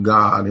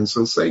God. And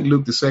so St.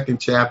 Luke, the second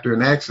chapter,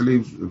 and actually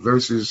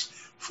verses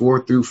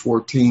 4 through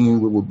 14,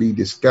 we will be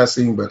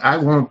discussing, but I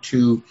want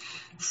to,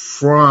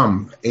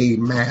 from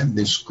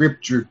the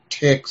scripture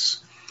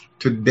text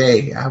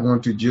today, I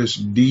want to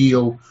just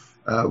deal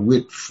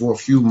with, for a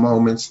few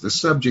moments, the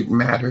subject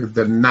matter,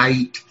 the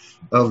night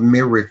of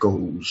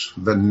miracles,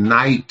 the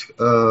night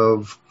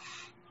of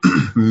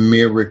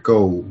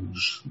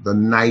miracles, the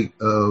night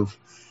of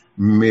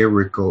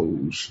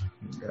miracles.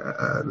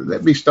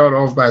 Let me start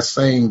off by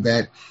saying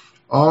that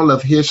all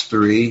of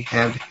history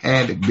had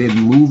been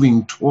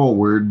moving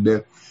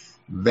toward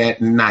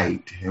that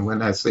night. And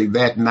when I say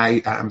that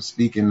night, I'm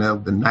speaking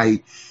of the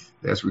night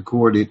that's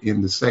recorded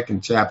in the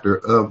second chapter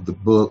of the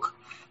book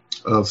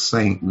of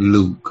St.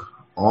 Luke.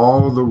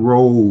 All the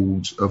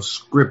roads of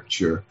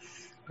scripture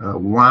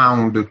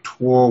wound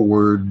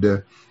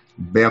toward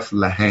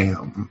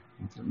Bethlehem.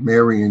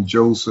 Mary and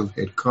Joseph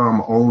had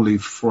come only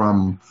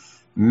from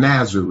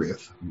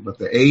Nazareth, but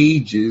the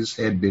ages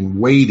had been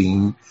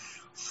waiting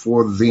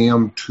for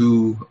them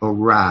to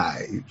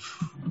arrive.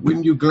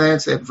 When you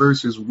glance at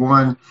verses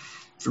 1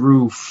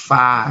 through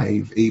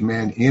 5,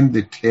 amen, in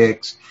the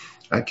text,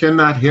 I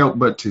cannot help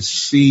but to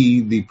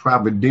see the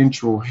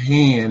providential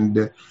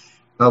hand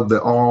of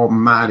the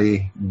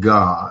Almighty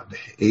God,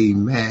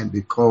 amen,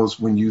 because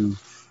when you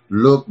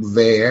look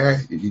there,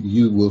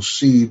 you will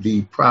see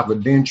the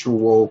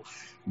providential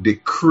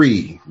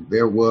decree.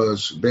 There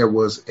was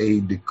a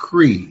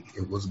decree.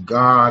 It was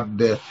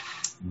God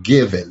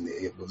given.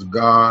 It was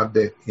God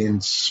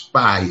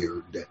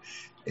inspired.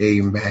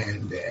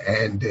 Amen.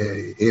 And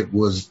it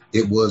was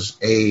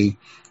a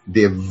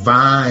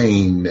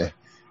divine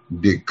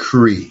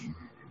decree.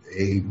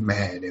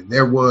 Amen. And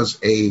there was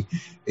a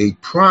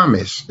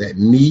promise that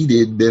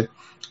needed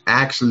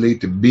actually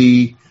to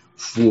be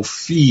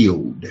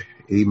fulfilled.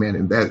 Amen.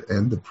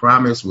 And the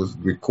promise was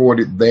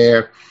recorded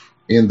there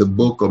in the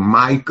book of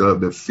Micah,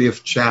 the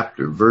 5th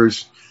chapter,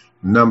 verse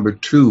number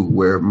 2,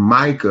 where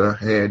Micah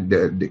had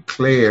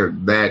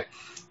declared that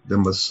the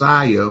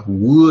Messiah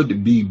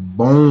would be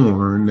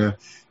born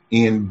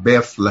in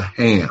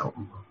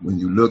Bethlehem. When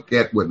you look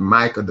at what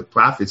Micah the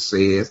prophet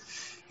says,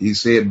 he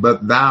said,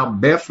 "But thou,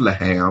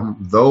 Bethlehem,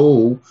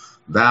 though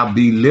thou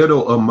be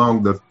little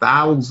among the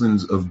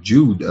thousands of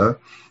Judah,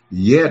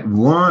 yet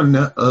one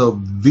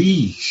of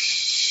thee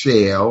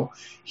shall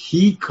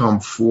he come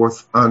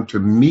forth unto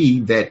me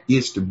that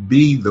is to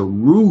be the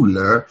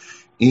ruler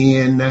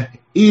in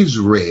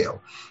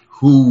Israel,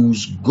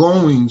 whose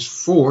goings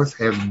forth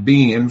have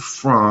been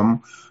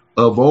from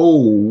of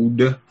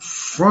old,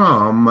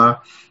 from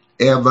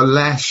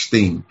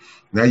everlasting."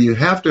 Now you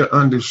have to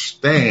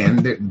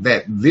understand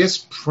that this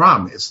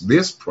promise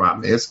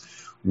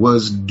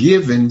was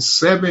given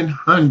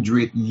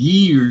 700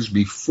 years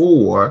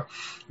before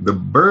the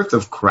birth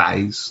of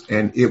Christ,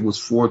 and it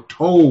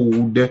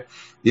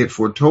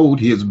foretold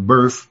his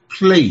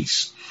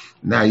birthplace.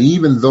 Now,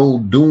 even though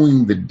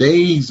during the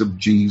days of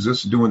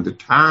Jesus, during the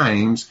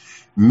times,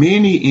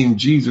 many in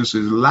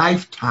Jesus's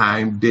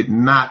lifetime did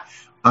not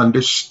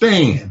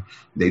understand.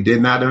 They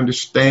did not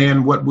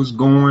understand what was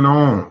going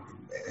on.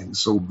 And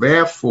so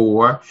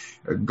therefore,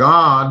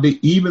 God,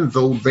 even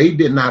though they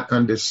did not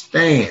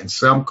understand,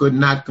 some could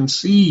not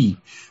conceive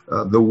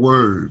the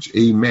words,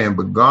 amen,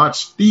 but God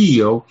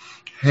still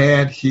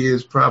had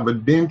his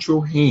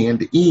providential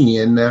hand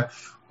in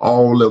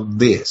all of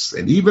this.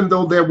 And even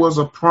though there was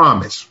a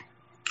promise,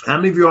 how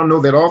many of you all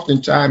know that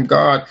oftentimes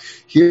God,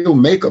 he'll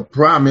make a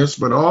promise,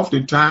 but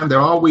oftentimes there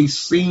always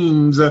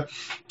seems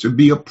to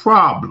be a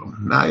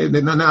problem. Now,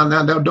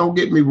 don't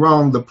get me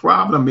wrong. The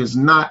problem is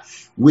not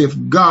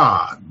with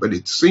God, but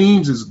it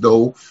seems as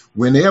though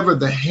whenever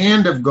the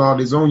hand of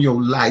God is on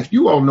your life,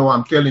 you all know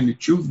I'm telling the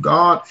truth.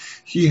 God,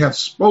 he has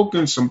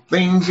spoken some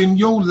things in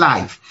your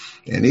life,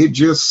 and it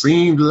just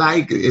seemed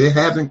like it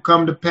hasn't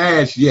come to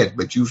pass yet,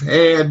 but you've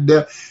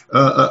had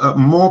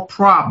more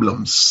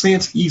problems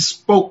since he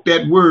spoke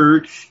that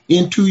word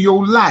into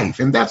your life.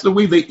 And that's the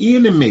way the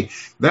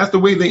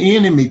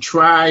enemy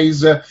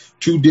tries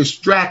to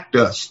distract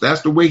us.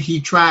 That's the way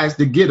he tries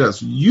to get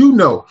us. You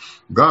know,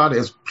 God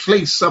has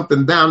placed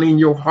something down in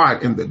your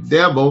heart, and the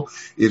devil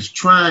is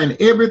trying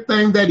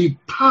everything that he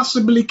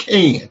possibly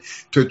can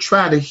to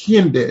try to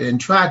hinder and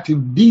try to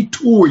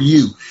detour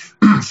you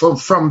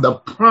from the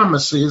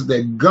promises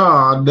that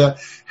God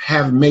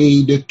have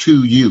made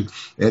to you.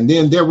 And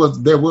then there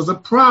was a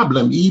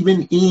problem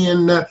even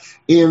in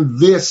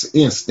this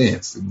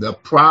instance. The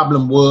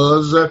problem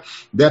was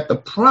that the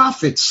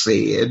prophet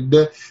said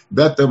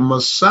that the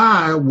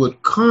Messiah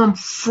would come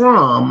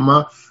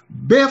from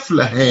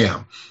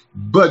Bethlehem.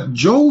 But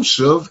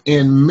Joseph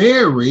and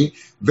Mary,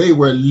 they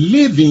were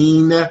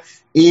living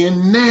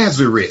in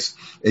Nazareth.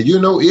 And you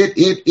know,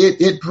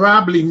 it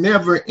probably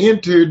never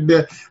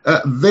entered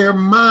their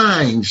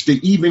minds to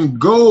even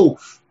go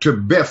to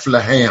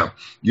Bethlehem.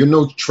 You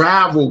know,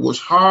 travel was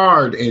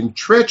hard and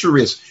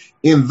treacherous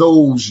in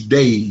those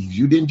days.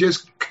 You didn't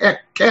just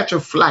catch a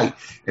flight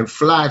and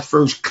fly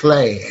first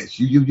class.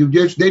 You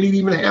just, they didn't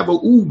even have an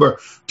Uber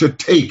to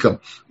take them.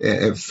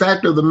 In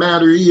fact of the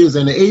matter is,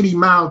 an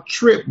 80-mile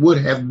trip would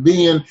have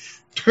been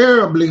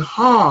terribly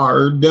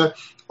hard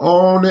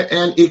on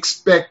an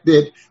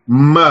expected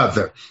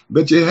mother.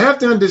 But you have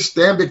to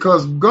understand,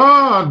 because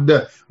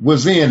God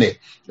was in it.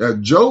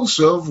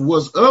 Joseph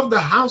was of the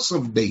house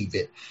of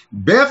David.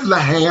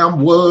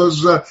 Bethlehem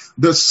was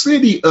the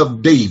city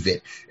of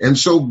David. And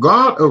so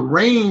God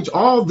arranged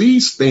all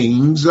these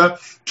things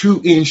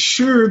to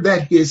ensure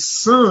that his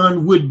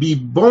son would be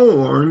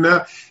born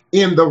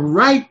in the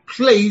right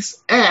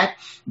place at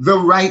the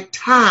right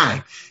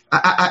time.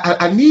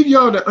 I need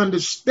y'all to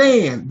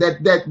understand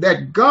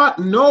that God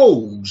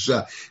knows,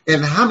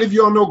 and how many of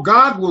y'all know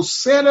God will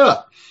set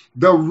up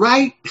the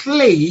right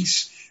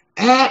place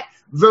at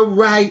the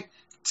right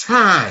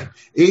time?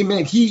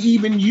 Amen. He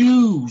even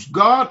used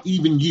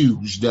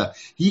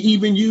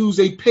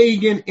a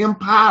pagan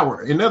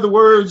emperor. In other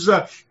words,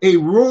 a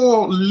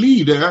royal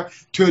leader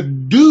to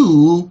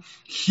do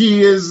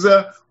his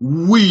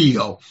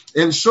will.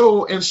 And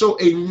so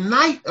a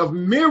night of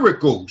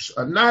miracles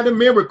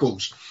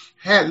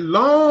had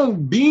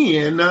long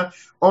been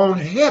on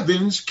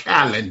heaven's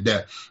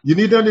calendar. You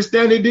need to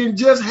understand, it didn't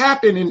just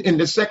happen in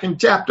the second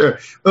chapter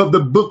of the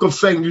book of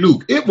St.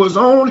 Luke. It was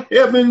on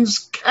heaven's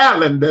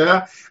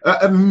calendar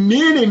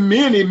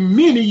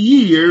many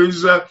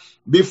years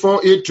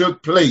before it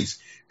took place.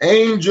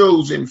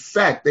 Angels, in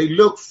fact, they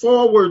look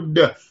forward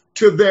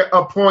to their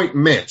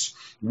appointments.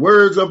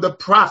 Words of the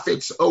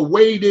prophets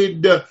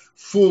awaited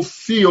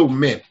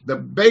fulfillment. The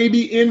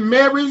baby in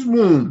Mary's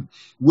womb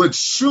would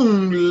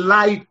soon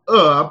light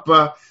up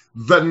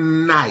the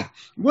night.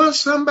 Well,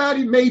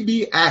 somebody may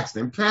be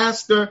asking,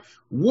 Pastor,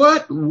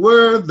 what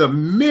were the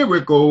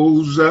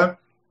miracles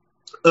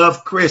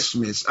of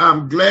Christmas?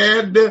 I'm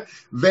glad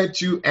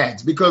that you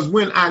asked, because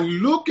when I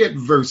look at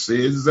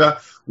verses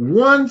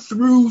 1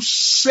 through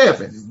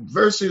 7,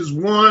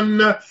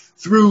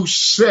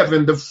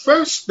 the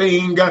first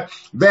thing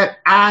that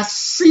I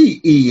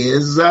see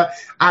is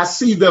I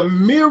see the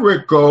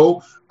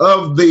miracle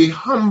of the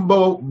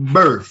humble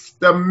birth.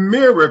 The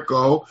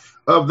miracle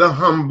of the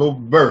humble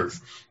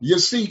birth. You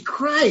see,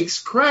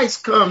 Christ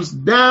comes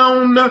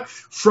down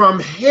from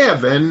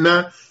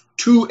heaven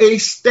to a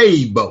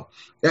stable.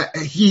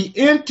 He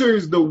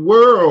enters the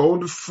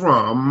world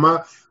from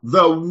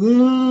the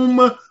womb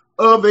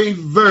of a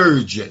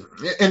virgin.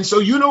 And so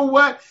you know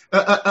what?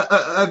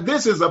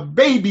 This is a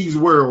baby's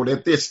world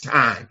at this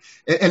time.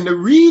 And the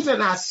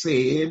reason I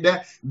said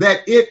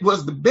that it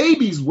was the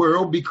baby's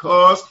world,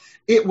 because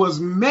it was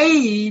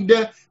made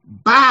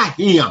by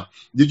him.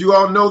 Did you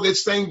all know that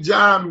St.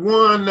 John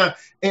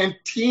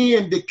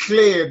 1:10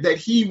 declared that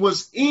he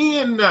was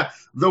in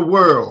the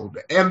world,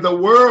 and the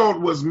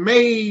world was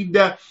made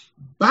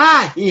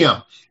by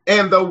him,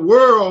 and the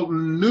world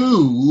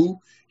knew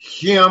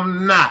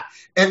him not.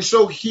 And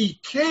so he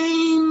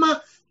came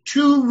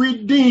to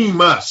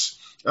redeem us,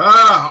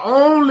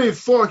 only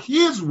for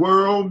his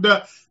world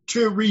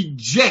to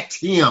reject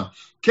him.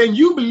 Can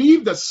you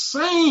believe the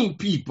same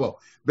people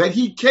that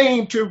he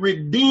came to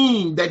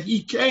redeem, that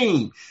he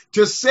came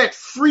to set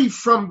free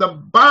from the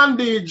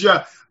bondage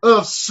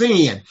of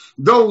sin?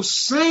 Those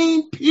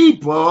same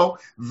people,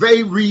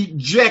 they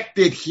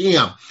rejected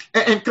him.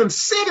 And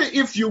consider,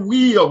 if you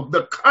will,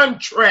 the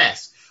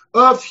contrast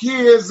of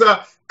his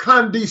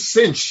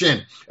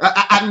condescension.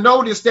 I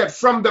noticed that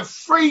from the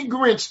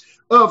fragrance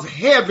of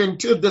heaven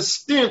to the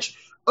stench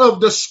of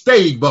the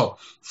stable,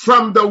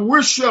 from the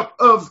worship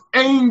of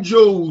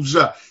angels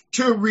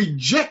to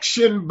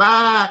rejection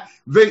by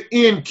the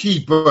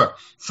innkeeper,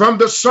 from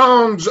the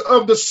songs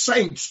of the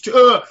saints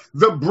to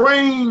the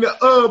braying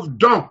of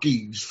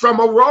donkeys, from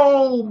a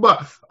robe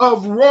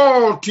of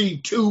royalty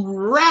to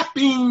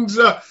wrappings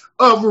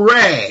of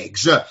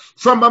rags,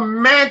 from a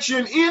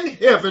mansion in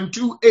heaven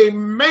to a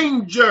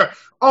manger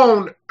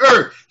on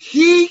earth.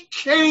 He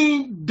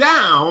came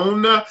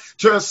down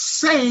to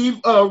save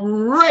a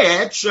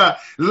wretch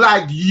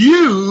like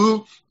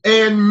you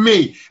and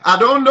me. I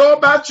don't know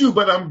about you,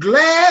 but I'm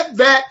glad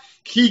that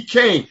he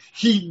came.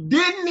 He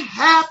didn't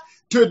have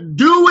to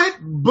do it,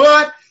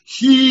 but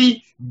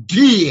he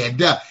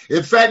did.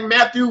 In fact,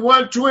 Matthew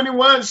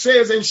 1:21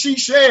 says, and she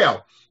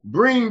shall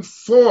bring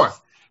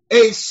forth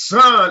a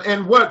son,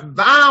 and what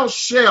thou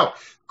shalt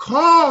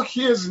call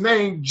his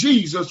name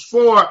Jesus,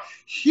 for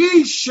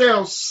he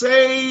shall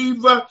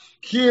save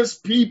his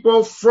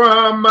people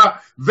from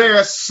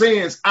their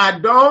sins. I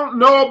don't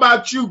know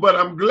about you, but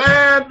I'm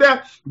glad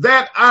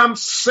that I'm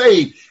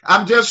saved.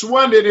 I'm just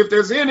wondering if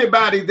there's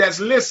anybody that's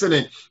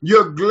listening.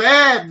 You're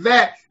glad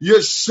that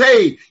you're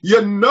saved.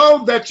 You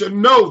know that you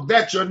know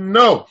that you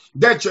know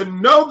that you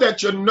know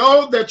that you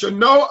know that you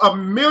know a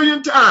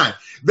million times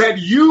that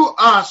you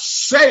are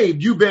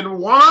saved. You've been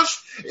washed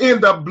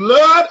in the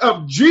blood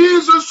of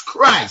Jesus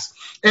Christ.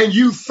 And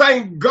you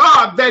thank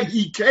God that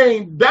he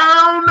came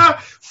down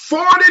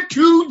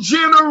 42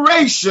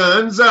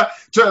 generations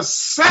to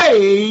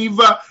save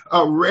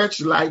a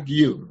wretch like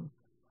you.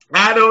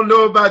 I don't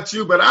know about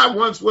you, but I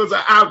once was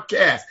an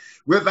outcast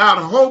without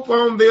hope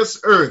on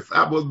this earth.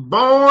 I was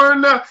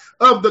born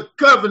of the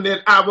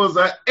covenant. I was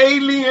an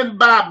alien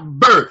by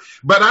birth,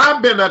 but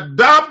I've been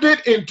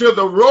adopted into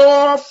the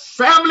royal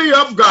family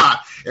of God,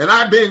 and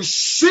I've been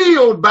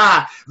sealed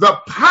by the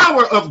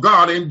power of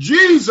God. And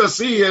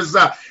Jesus is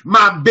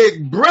my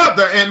big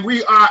brother, and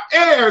we are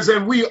heirs,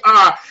 and we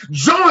are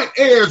joint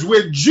heirs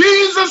with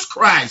Jesus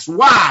Christ.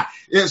 Why?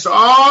 It's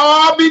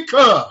all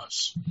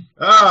because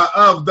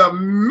of the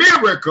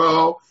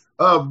miracle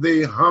of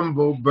the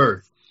humble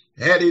birth.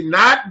 Had he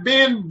not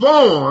been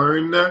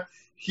born,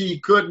 he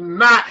could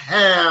not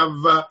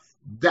have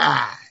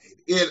died.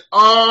 It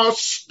all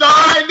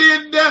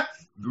started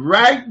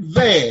right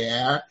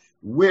there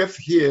with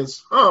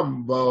his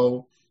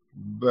humble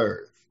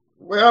birth.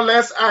 Well,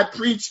 I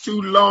preached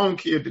too long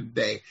here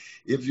today.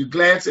 If you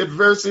glance at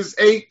verses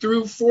 8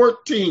 through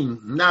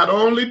 14, not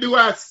only do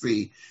I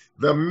see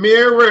the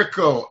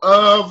miracle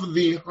of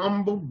the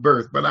humble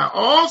birth, but I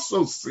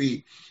also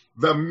see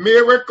the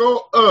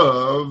miracle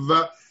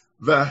of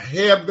the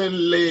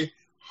heavenly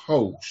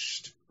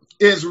host.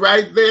 It's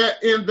right there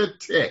in the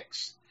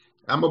text.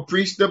 I'm going to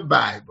preach the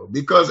Bible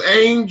because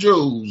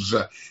angels,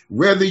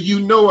 whether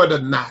you know it or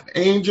not,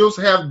 angels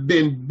have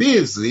been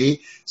busy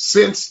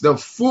since the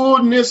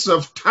fullness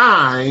of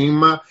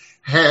time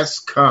has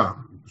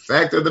come. The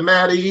fact of the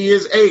matter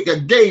is,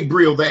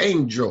 Gabriel, the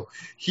angel,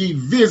 he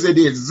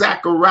visited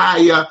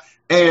Zechariah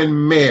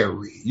and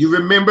Mary. You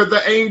remember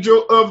the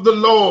angel of the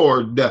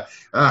Lord,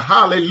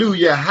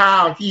 hallelujah,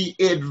 how he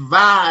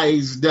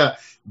advised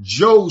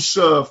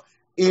Joseph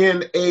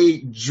in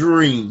a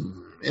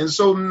dream. And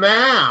so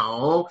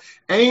now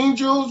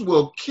angels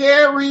will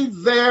carry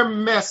their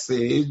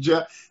message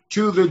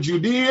to the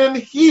Judean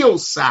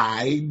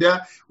hillside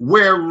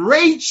where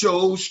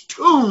Rachel's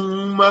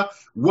tomb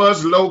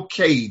was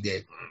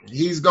located.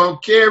 He's going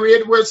to carry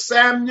it where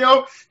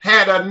Samuel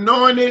had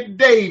anointed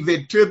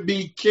David to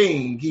be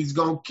king. He's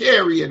going to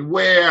carry it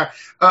where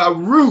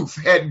Ruth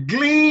had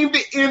gleaned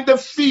in the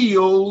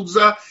fields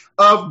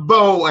of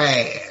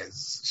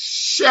Boaz.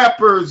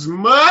 Shepherds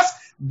must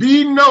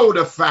be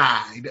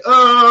notified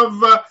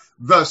of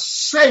the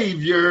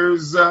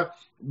Savior's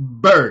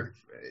birth.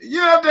 You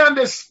have to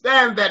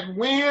understand that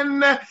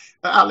when,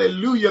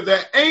 hallelujah,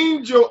 the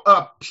angel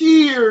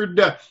appeared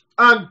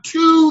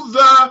unto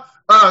the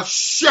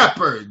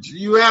shepherds,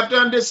 you have to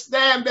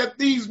understand that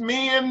these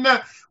men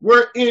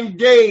were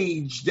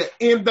engaged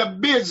in the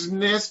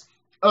business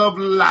of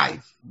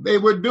life. They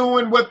were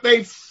doing what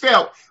they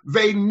felt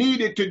they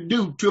needed to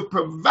do to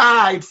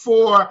provide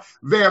for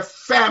their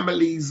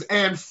families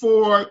and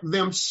for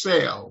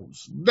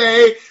themselves.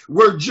 They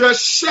were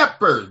just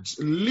shepherds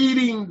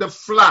leading the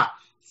flock,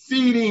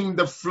 feeding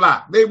the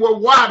flock. They were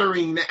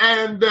watering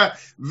and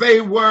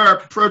they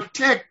were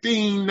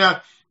protecting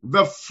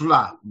the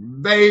flock.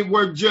 They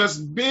were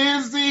just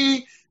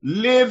busy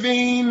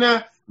living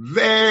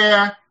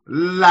their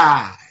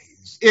lives.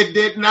 It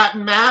did not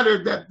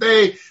matter that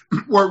they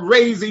were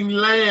raising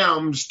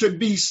lambs to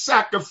be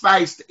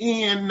sacrificed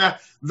in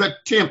the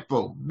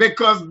temple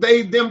because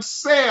they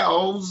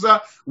themselves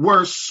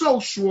were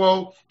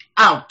social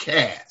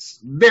outcasts.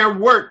 Their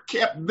work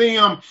kept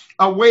them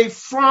away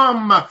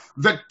from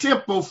the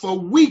temple for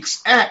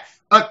weeks at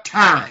a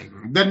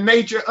time. The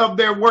nature of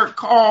their work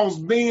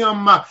caused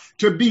them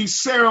to be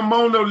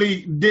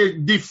ceremonially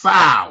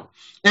defiled.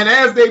 And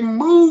as they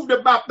moved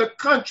about the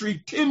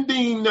country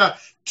tending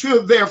to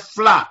their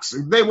flocks,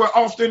 they were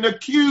often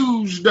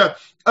accused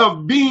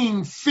of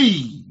being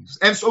thieves.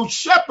 And so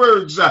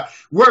shepherds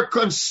were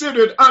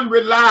considered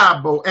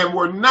unreliable and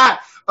were not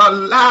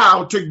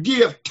allowed to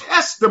give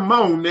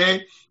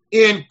testimony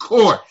in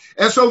court.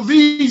 And so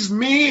these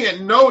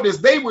men, notice,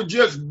 they were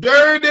just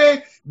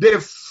dirty,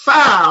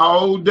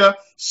 defiled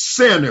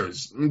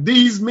sinners.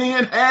 These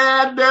men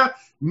had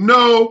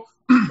no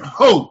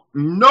hope.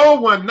 No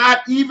one,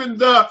 not even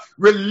the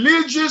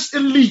religious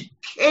elite,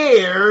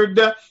 cared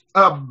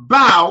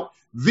about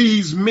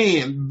these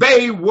men.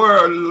 They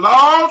were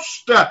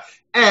lost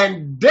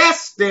and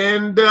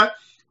destined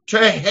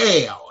to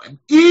hell. And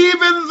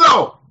even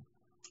though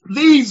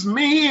these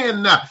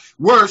men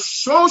were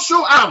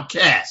social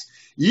outcasts,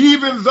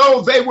 even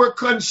though they were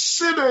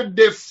considered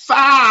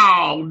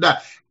defiled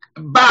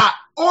by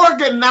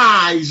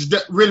organized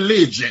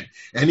religion,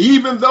 and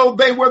even though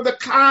they were the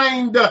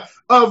kind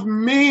of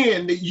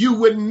men you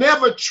would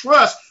never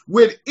trust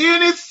with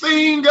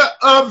anything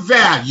of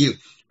value,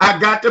 I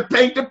got to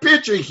paint the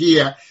picture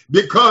here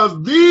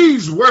because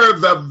these were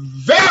the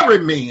very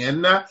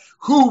men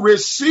who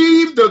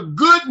received the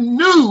good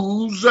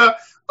news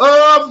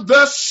of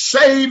the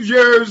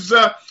Savior's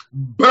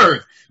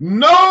birth.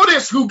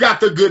 Notice who got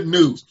the good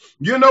news.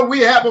 You know,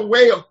 we have a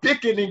way of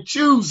picking and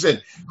choosing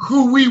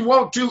who we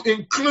want to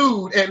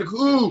include and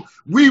who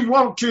we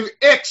want to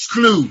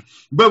exclude.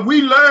 But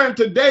we learned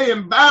today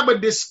in Bible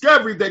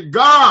Discovery that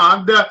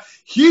God,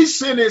 he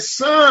sent his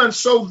son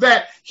so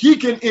that he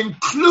can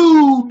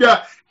include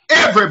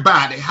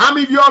everybody. How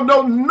many of y'all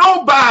know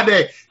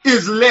nobody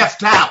is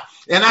left out?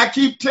 And I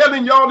keep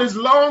telling y'all, as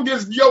long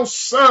as your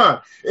son,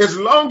 as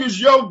long as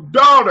your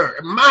daughter,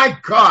 my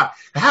God,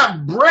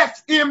 have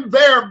breath in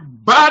their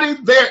body,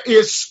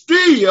 there's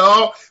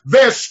still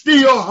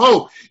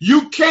hope.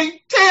 You can't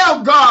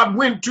tell God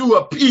when to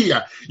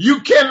appear. You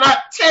cannot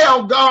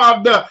tell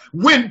God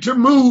when to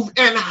move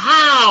and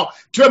how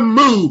to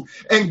move.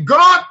 And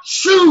God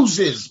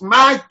chooses,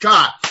 my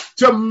God,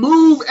 to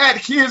move at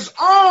his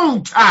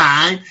own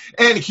time,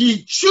 and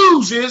he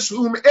chooses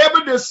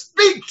whomever to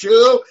speak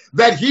to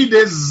that he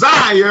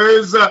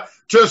desires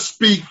to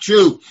speak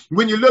to.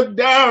 When you look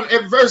down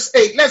at verse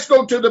 8, let's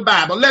go to the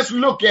Bible. Let's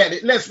look at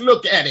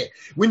it.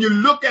 When you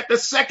look at the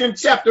second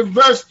chapter,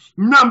 verse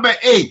number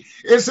 8,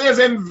 it says,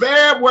 and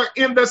there were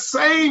in the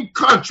same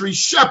country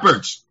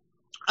shepherds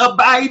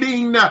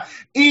abiding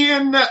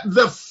in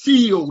the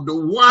field,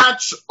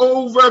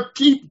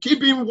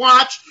 keeping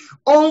watch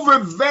over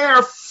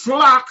their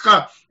flock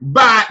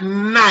by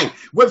night.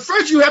 Well,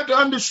 first you have to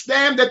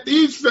understand that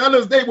these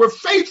fellas, they were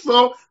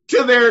faithful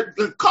to their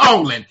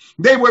calling.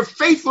 They were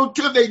faithful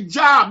to their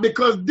job,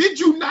 because did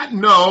you not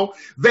know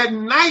that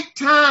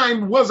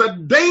nighttime was a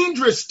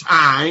dangerous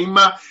time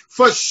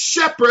for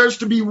shepherds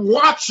to be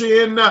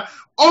watching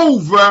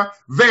over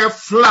their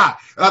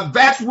flock?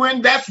 That's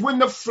when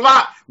the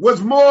flock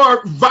was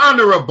more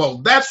vulnerable.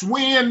 That's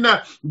when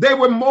they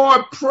were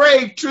more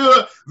prey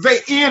to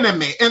the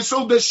enemy. And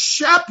so the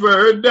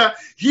shepherd,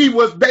 they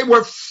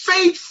were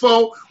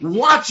faithful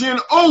watching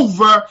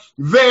over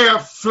their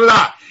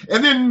flock.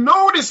 And then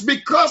notice,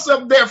 because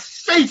of their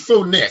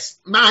faithfulness,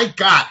 my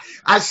God,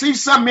 I see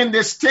something in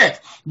this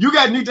text. You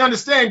guys need to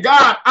understand,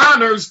 God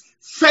honors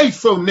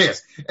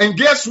faithfulness. And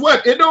guess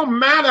what? It don't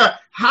matter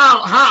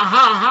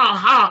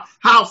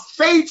how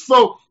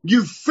faithful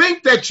you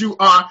think that you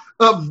are.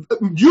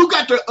 You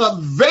got to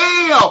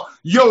avail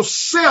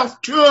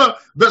yourself to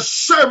the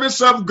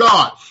service of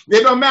God.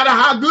 It don't matter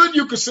how good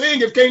you can sing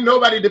if can't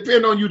nobody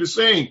depend on you to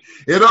sing.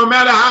 It don't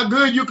matter how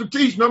good you can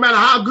teach, no matter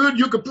how good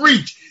you can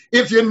preach,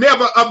 if you're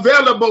never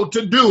available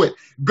to do it.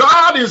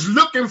 God is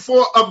looking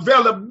for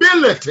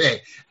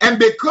availability. And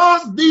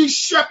because these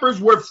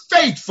shepherds were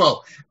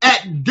faithful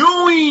at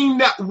doing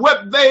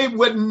what they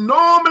would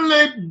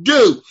normally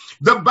do,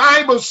 the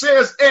Bible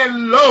says,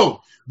 and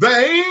lo, the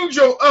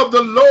angel of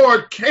the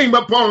Lord came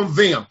upon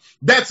them.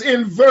 That's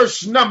in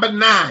verse number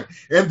 9.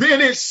 And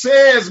then it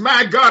says,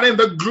 my God, and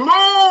the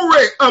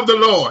glory of the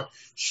Lord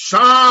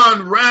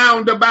shone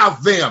round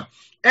about them,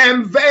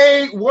 and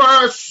they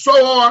were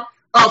sore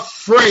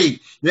afraid.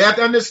 You have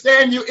to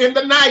understand, you in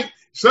the night,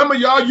 some of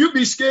y'all, you'd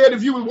be scared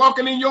if you were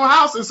walking in your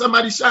house and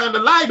somebody shined a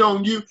light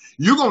on you.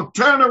 You're going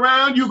to turn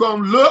around, you're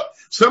going to look.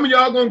 Some of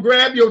y'all going to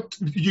grab your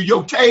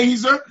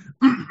taser.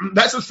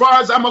 That's as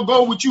far as I'm going to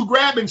go with you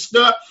grabbing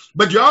stuff.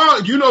 But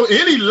y'all,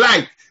 any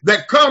light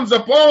that comes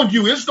upon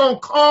you, it's going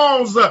to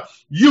cause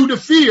you to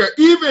fear.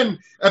 Even,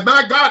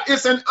 my God,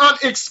 it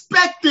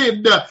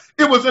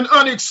was an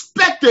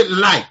unexpected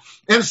light.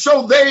 And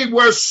so they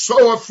were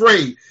so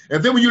afraid.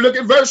 And then when you look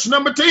at verse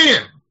number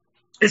 10,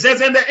 it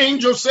says, and the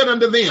angel said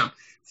unto them,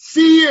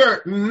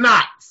 fear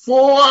not,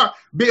 for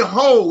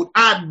behold,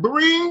 I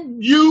bring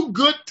you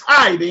good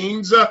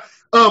tidings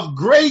of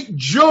great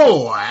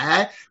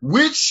joy,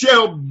 which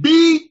shall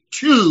be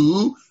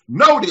to,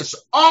 notice,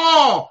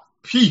 all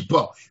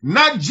people,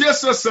 not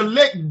just a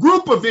select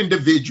group of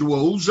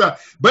individuals,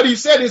 but he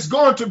said it's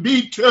going to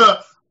be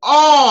to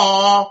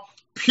all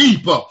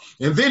people.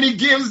 And then he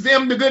gives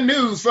them the good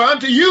news, for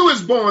unto you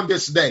is born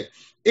this day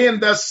in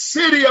the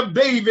city of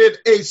David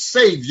a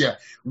Savior,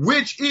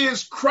 which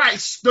is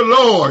Christ the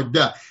Lord.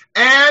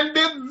 And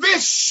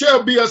this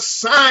shall be a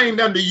sign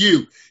unto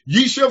you.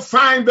 Ye shall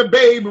find the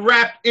babe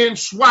wrapped in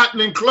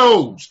swaddling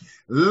clothes,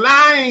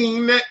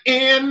 lying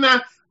in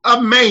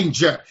a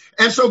manger.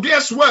 And so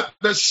guess what?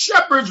 The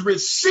shepherds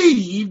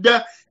received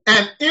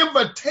an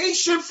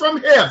invitation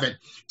from heaven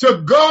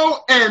to go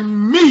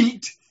and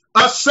meet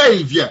a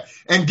Savior.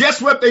 And guess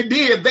what they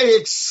did? They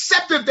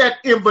accepted that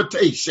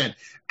invitation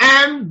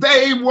and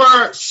they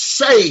were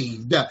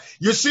saved.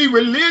 You see,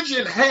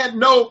 religion had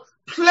no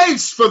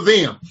place for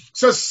them.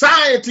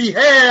 Society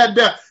had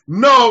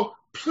no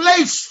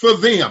place for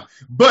them.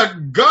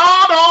 But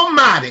God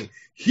Almighty,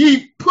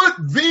 he put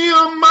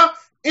them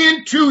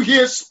into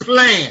his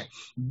plan.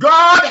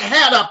 God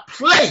had a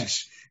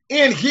place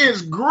in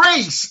his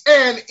grace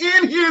and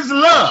in his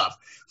love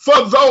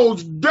for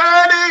those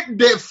dirty,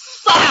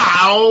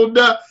 defiled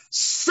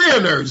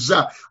sinners.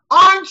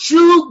 Aren't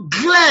you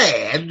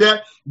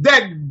glad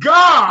that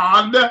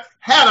God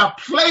had a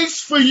place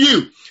for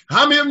you?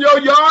 How many of your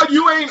yard,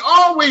 you ain't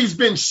always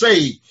been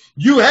saved.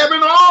 You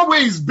haven't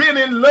always been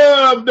in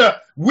love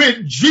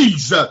with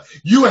Jesus.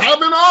 You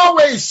haven't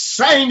always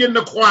sang in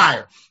the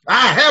choir.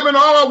 I haven't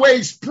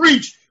always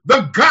preached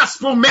the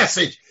gospel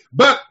message.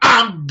 But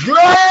I'm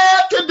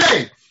glad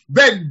today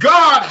that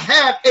God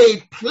had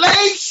a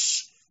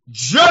place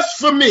just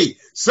for me.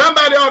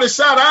 Somebody ought to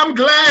shout, I'm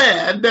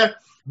glad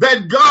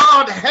that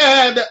God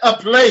had a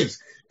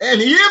place.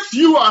 And if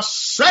you are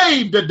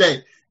saved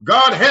today,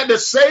 God had to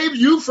save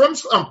you from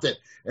something.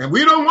 And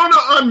we don't want to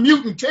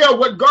unmute and tell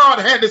what God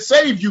had to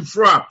save you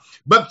from.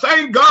 But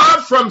thank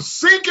God, from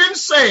sinking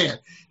sand,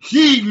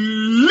 he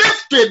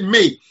lifted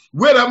me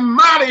with a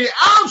mighty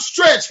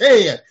outstretched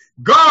hand.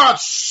 God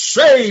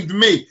saved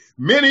me.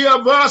 Many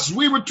of us,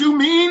 we were too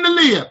mean to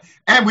live,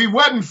 and we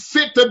wasn't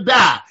fit to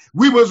die.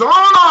 We was on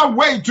our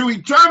way to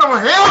eternal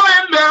hell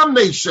and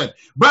damnation.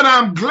 But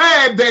I'm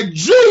glad that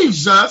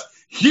Jesus,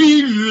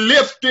 he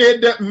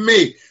lifted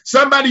me.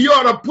 Somebody, you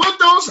ought to put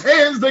those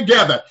hands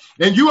together,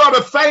 and you ought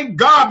to thank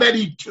God that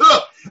he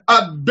took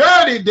a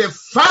dirty,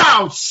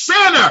 defiled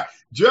sinner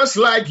just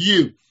like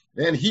you,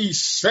 and he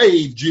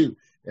saved you.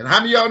 And how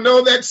many of y'all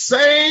know that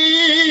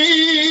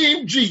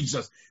same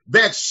Jesus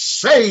that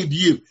saved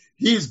you?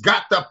 He's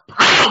got the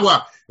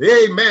power,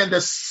 amen, to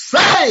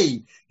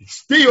save,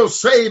 still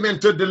save and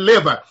to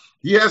deliver.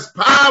 He has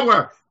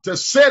power to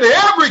set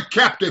every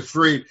captive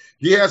free.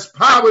 He has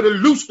power to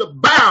loose the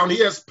bound.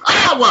 He has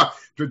power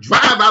to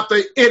drive out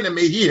the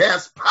enemy. He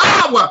has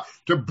power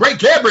to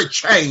break every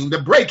chain,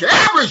 to break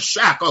every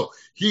shackle.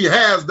 He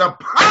has the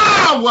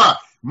power,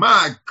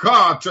 my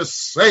God, to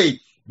save,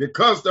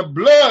 because the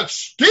blood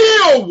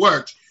still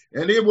works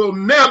and it will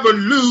never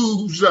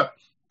lose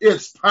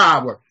its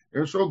power.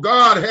 And so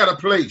God had a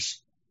place.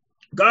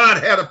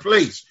 God had a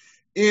place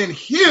in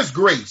his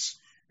grace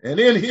and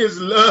in his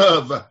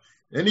love,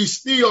 and he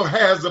still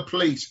has a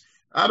place.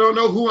 I don't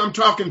know who I'm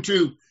talking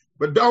to,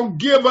 but don't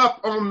give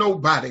up on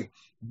nobody.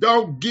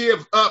 Don't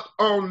give up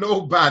on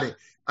nobody.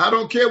 I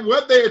don't care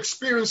what they're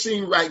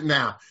experiencing right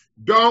now.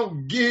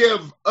 Don't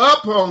give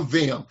up on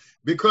them,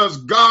 because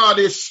God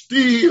is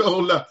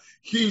still,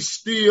 he's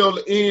still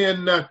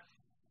in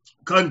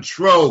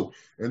control.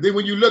 And then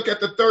when you look at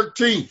the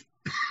 13th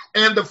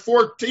and the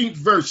 14th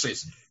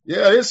verses,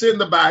 yeah, it's in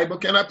the Bible.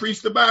 Can I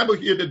preach the Bible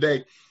here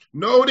today?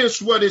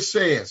 Notice what it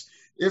says.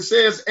 It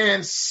says,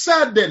 and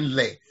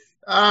suddenly,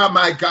 oh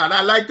my God,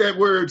 I like that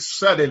word,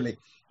 suddenly.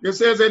 It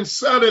says, and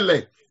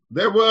suddenly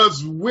there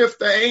was with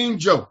the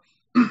angel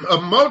a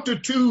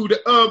multitude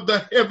of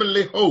the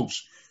heavenly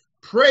hosts,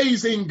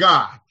 praising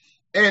God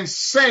and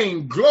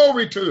saying,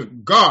 glory to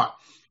God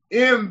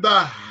in the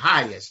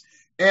highest,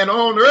 and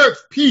on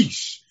earth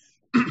peace,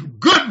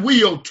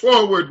 goodwill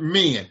toward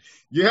men.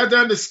 You have to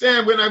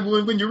understand,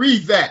 when you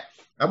read that,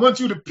 I want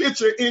you to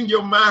picture in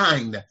your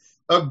mind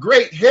a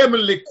great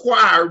heavenly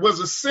choir was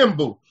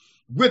assembled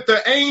with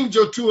the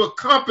angel to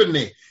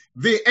accompany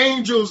the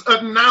angel's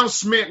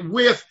announcement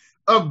with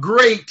a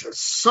great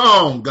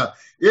song.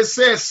 It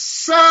says,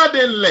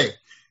 suddenly,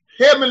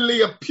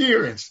 heavenly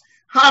appearance.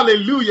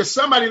 Hallelujah.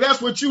 Somebody,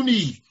 that's what you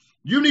need.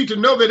 You need to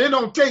know that it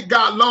don't take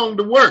God long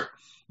to work.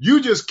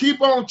 You just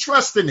keep on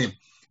trusting him.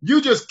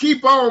 You just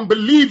keep on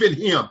believing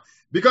him.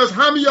 Because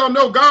how many of y'all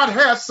know God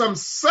has some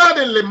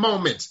suddenly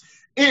moments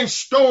in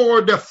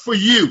store for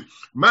you?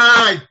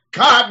 My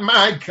God,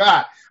 my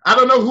God. I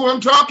don't know who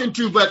I'm talking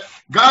to, but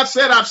God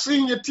said, I've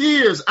seen your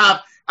tears.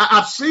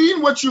 I've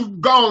seen what you've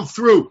gone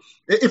through.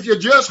 If you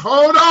just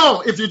hold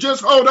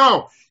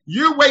on,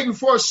 you're waiting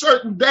for a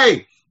certain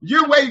day.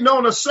 You're waiting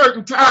on a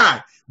certain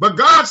time. But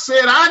God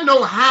said, I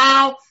know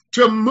how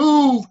to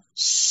move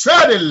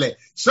suddenly.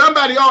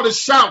 Somebody ought to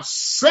shout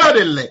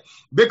suddenly,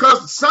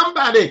 because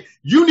somebody,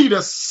 you need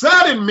a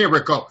sudden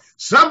miracle.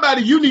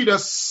 Somebody, you need a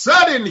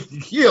sudden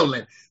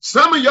healing.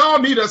 Some of y'all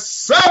need a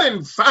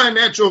sudden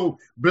financial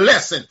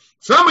blessing.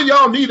 Some of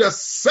y'all need a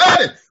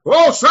sudden,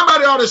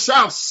 somebody ought to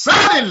shout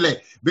suddenly,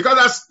 because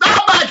I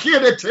stopped back here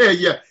to tell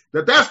you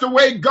that that's the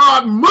way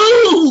God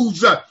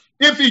moves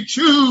if he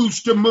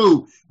chooses to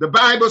move. The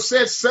Bible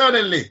says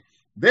suddenly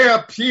there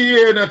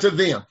appeared unto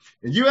them.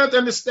 And you have to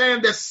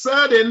understand that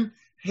sudden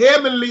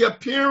heavenly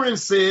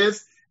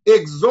appearances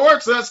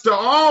exhorts us to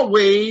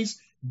always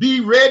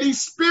be ready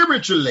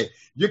spiritually.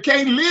 You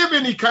can't live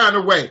any kind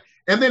of way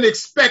and then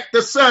expect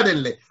the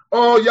suddenly.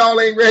 Oh, y'all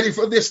ain't ready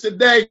for this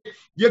today.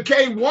 You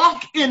can't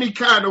walk any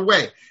kind of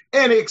way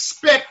and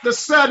expect the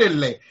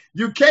suddenly.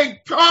 You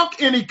can't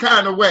talk any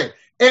kind of way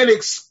and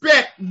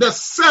expect the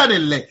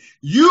suddenly.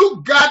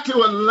 You got to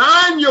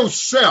align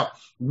yourself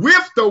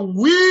with the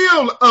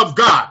will of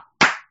God.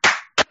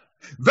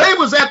 They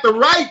was at the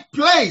right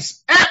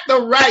place at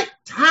the right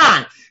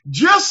time.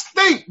 Just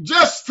think.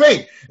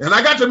 And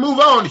I got to move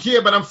on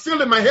here, but I'm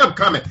feeling my help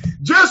coming.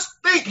 Just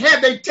think,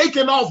 had they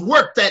taken off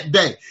work that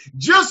day.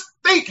 Just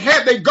think,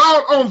 had they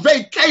gone on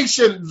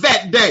vacation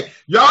that day.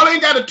 Y'all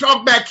ain't got to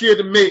talk back here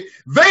to me.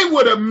 They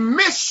would have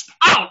missed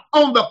out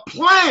on the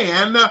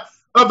plan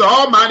of the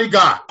Almighty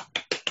God.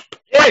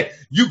 Hey,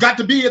 you got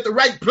to be at the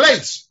right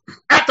place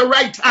at the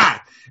right time.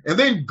 And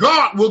then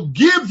God will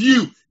give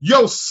you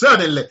your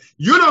suddenly.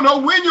 You don't know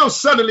when your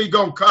suddenly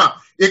gonna come.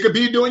 It could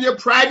be during your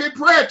private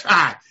prayer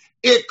time.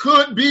 It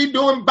could be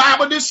during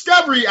Bible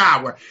discovery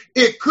hour.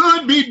 It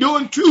could be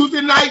during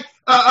Tuesday night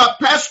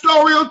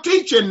pastoral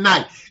teaching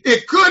night.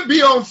 It could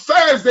be on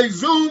Thursday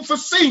Zoom for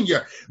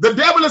senior. The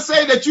devil will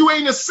say that you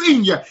ain't a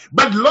senior.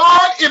 But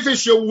Lord, if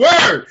it's your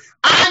word,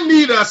 I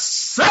need a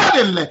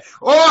suddenly.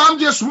 I'm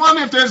just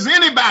wondering if there's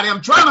anybody.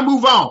 I'm trying to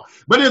move on.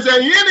 But is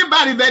there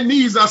anybody that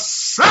needs a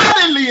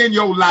suddenly in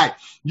your life?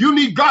 You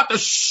need God to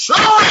show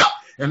up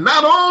And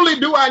not only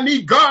do I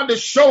need God to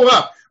show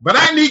up, but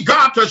I need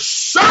God to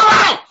show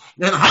out.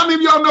 And how many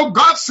of y'all know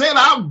God said,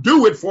 I'll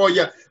do it for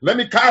you? Let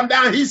me calm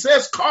down. He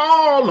says,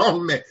 call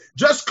on me.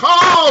 Just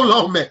call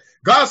on me.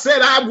 God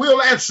said, I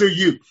will answer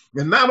you.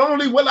 And not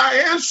only will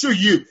I answer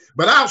you,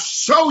 but I'll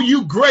show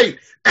you great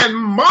and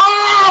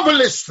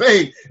marvelous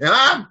thing. And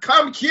I've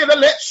come here to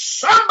let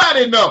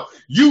somebody know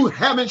you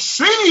haven't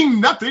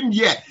seen nothing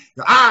yet.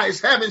 The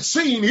eyes haven't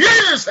seen,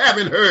 ears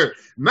haven't heard,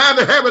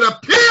 neither have it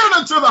appeared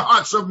unto the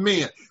hearts of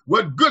men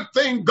what good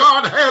thing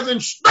God has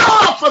in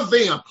store for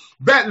them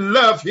that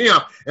love him.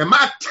 And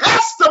my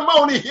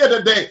testimony here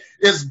today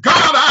is, God,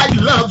 I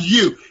love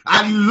you.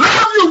 I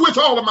love you with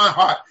all of my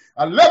heart.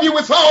 I love you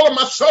with all of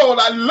my soul.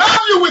 I love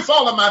you with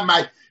all of my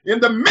might. In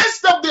the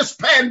midst of this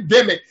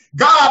pandemic,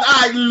 God,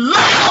 I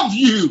love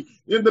you.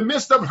 In the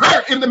midst of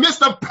hurt, in the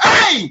midst of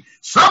pain,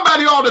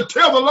 somebody ought to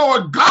tell the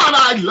Lord, God,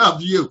 I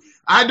love you.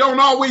 I don't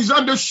always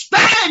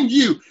understand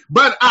you,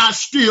 but I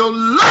still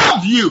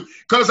love you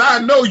because I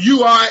know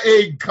you are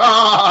a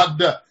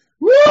God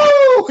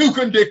who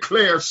can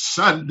declare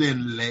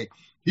suddenly.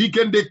 He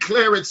can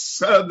declare it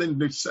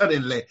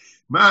suddenly.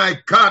 My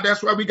God,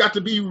 that's why we got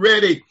to be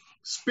ready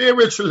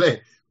spiritually.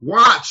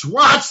 Watch,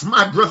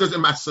 my brothers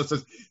and my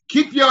sisters.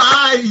 Keep your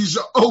eyes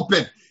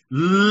open.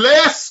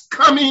 Lest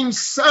coming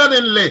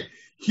suddenly,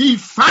 he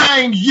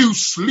find you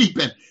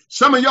sleeping.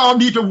 Some of y'all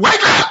need to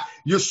wake up.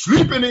 You're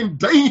sleeping in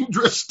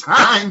dangerous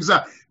times.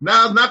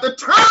 Now's not the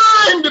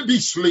time to be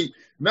asleep.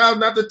 Now's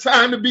not the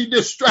time to be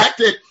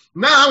distracted.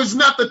 Now is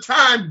not the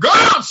time.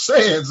 God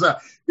says,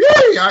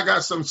 hey, I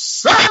got some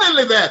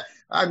suddenly that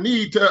I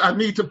need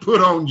to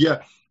put on you.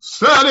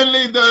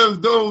 Suddenly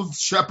those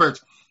shepherds,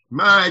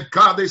 my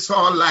God, they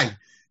saw a light.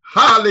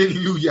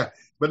 Hallelujah.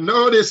 But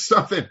notice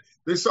something.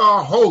 They saw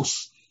a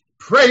host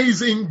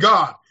praising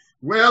God.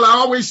 Well, I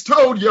always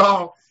told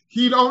y'all,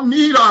 he don't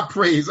need our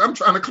praise. I'm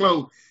trying to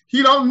close.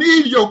 He don't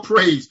need your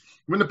praise.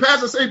 When the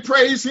pastor say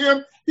praise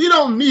him, he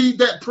don't need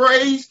that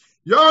praise.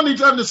 Y'all need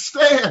to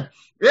understand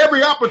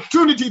every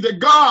opportunity that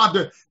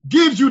God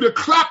gives you to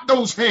clap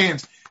those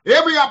hands,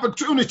 every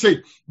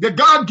opportunity that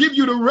God gives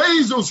you to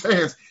raise those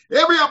hands,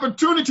 every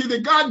opportunity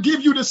that God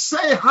gives you to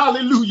say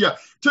hallelujah,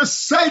 to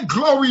say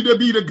glory to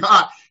be to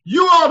God,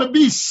 you ought to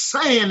be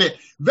saying it.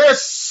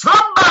 There's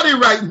somebody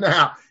right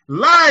now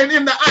lying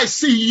in the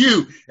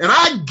ICU, and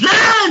I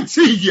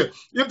guarantee you,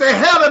 if they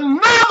had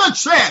another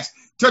chance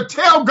to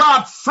tell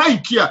God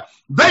thank you,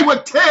 they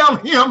would tell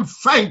him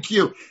thank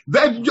you.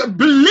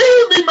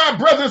 Believe me, my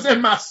brothers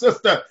and my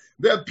sisters,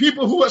 there are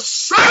people who are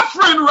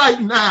suffering right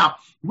now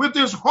with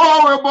this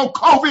horrible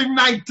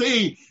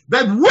COVID-19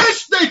 that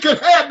wish they could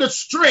have the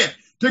strength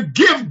to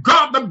give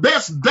God the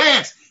best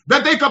dance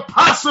that they could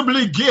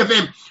possibly give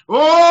him.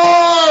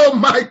 Oh,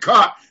 my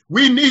God,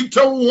 we need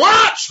to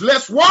watch.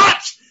 Let's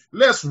watch.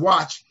 Let's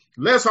watch.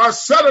 Lest our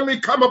suddenly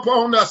come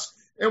upon us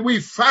and we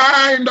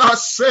find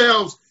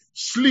ourselves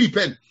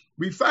sleeping.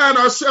 We find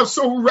ourselves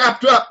so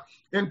wrapped up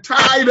and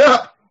tied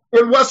up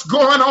in what's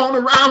going on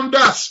around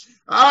us.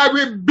 I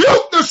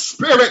rebuke the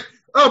spirit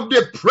of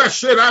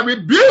depression. I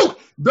rebuke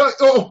the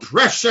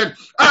oppression.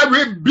 I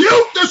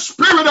rebuke the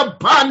spirit of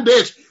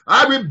bondage.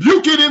 I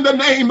rebuke it in the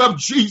name of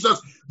Jesus.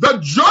 The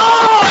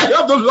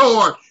joy of the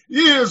Lord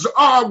is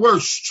our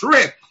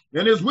strength,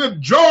 and it's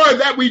with joy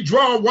that we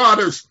draw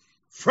waters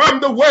from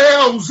the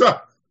wells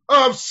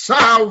of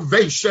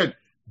salvation.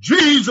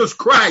 Jesus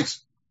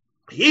Christ,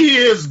 he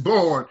is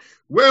born.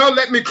 Well,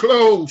 let me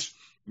close.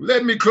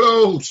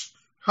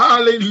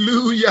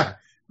 Hallelujah.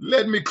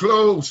 Let me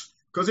close,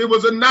 because it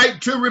was a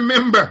night to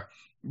remember.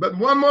 But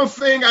one more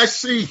thing I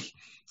see,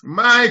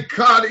 my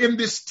God, in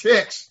this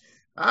text,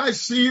 I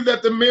see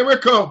that the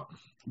miracle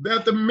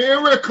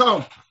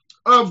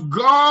of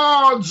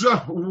God's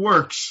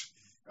works,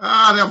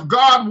 of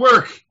God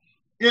work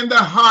in the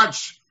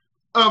hearts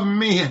of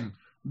men,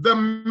 the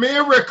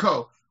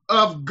miracle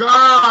of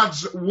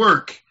God's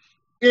work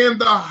in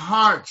the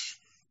hearts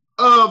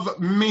of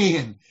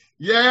men.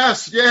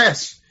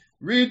 Yes.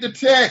 Read the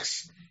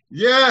text.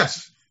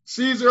 Yes,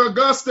 Caesar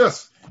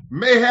Augustus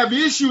may have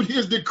issued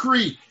his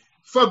decree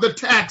for the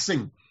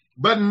taxing,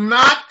 but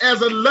not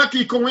as a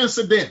lucky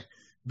coincidence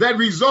that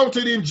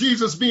resulted in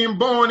Jesus being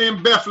born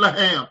in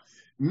Bethlehem.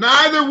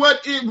 Neither was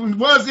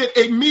it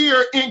a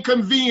mere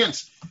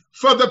inconvenience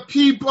for the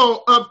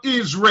people of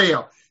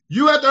Israel.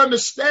 You have to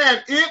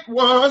understand, it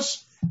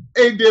was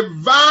a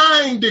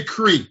divine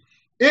decree.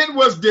 It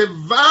was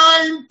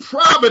divine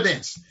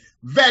providence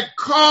that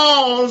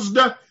caused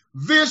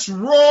this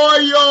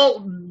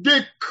royal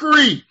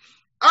decree.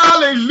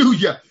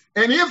 Hallelujah.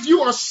 And if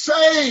you are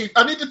saved,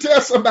 I need to tell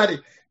somebody,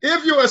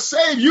 if you are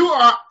saved, you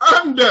are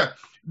under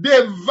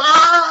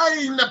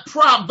divine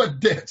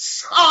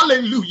providence.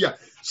 Hallelujah.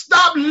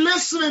 Stop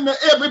listening to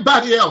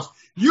everybody else.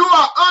 You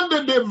are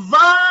under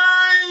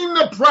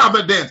divine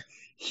providence.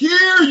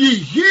 Hear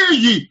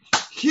ye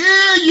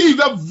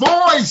the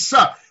voice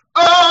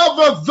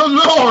of the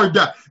Lord.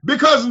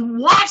 Because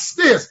watch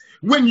this.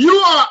 When you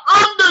are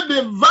under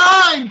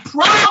divine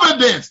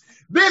providence,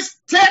 this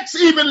text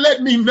even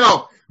let me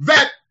know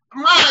that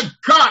my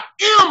God,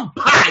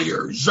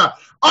 empires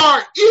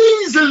are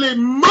easily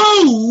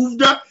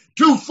moved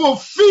to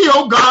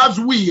fulfill God's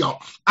will.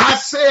 I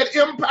said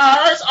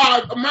empires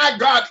are, my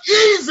God,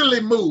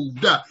 easily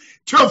moved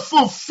to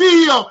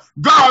fulfill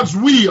God's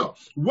will.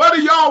 What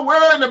are y'all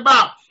worrying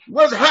about?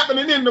 What's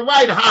happening in the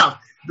White House?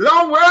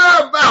 Don't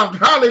worry about,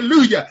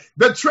 hallelujah,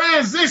 the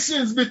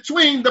transitions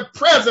between the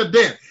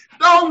president.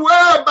 Don't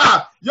worry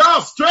about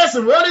y'all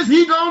stressing. What is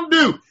he going to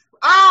do?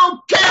 I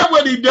don't care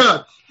what he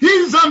does.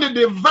 He's under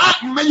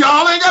divine.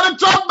 Y'all ain't got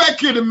to talk back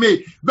here to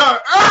me. The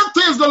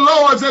earth is the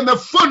Lord's and the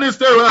fullness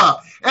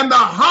thereof. And the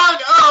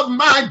heart of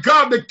my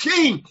God, the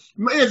King,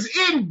 is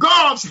in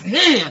God's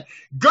hand.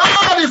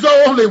 God is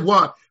the only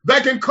one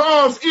that can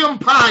cause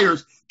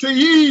empires to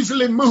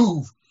easily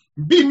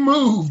be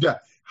moved.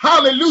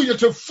 Hallelujah,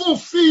 to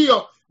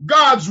fulfill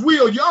God's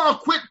will. Y'all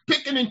quit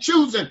picking and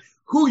choosing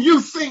who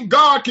you think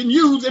God can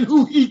use and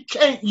who he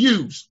can't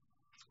use.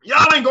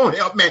 Y'all ain't going to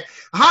help me.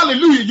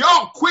 Hallelujah.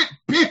 Y'all quit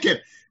picking.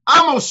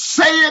 I'm going to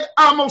say it.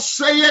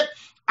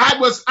 I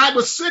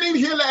was sitting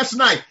here last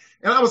night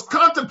and I was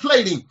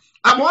contemplating.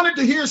 I wanted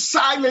to hear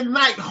Silent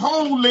Night,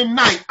 Holy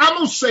Night. I'm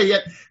going to say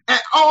it. And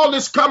all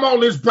this come, all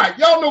this bright.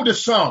 Y'all know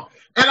this song.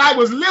 And I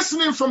was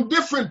listening from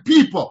different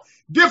people,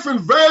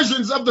 different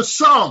versions of the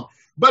song.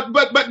 But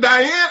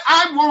Diane,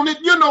 I wanted,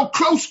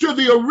 close to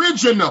the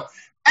original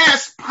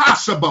as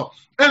possible.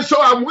 And so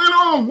I went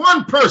on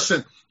one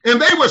person and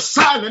they were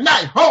Silent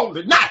Night,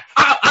 Holy Night.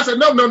 I said,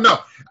 no.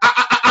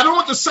 I don't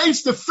want the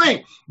saints to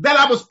think that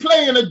I was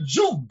playing a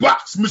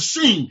jukebox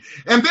machine.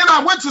 And then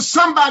I went to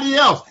somebody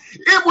else.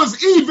 It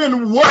was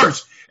even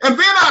worse. And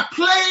then I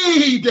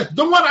played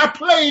the one I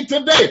played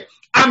today.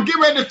 I'm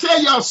getting ready to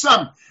tell y'all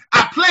something.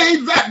 I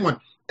played that one.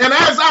 And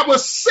as I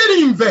was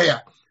sitting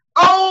there,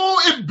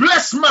 oh, it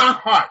blessed my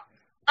heart.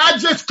 I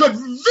just could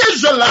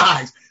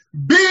visualize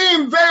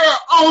being there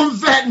on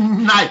that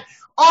night.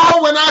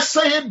 Oh, when I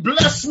say it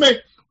blessed me,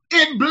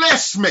 it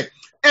blessed me.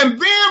 And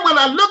then when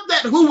I looked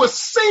at who was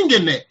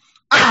singing it,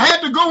 I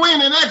had to go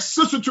in and ask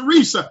Sister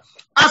Teresa.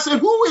 I said,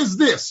 who is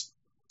this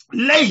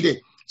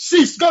lady?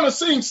 She's going to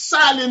sing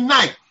Silent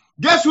Night.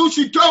 Guess who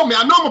she told me?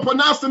 I know I'm going to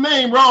pronounce the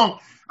name wrong.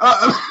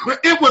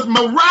 It was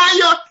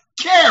Mariah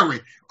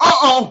Carey.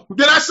 Uh-oh,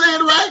 did I say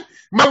it right?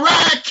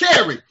 Mariah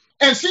Carey.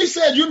 And she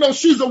said,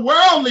 she's a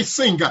worldly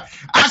singer.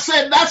 I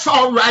said, that's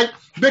all right,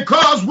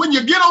 because when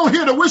you get on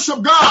here to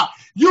worship God,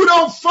 you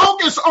don't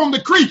focus on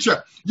the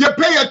creature. You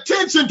pay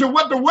attention to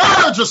what the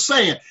words are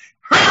saying.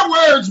 Her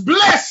words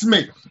bless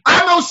me.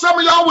 I know some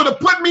of y'all would have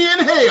put me in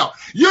hell.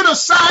 You'd have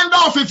signed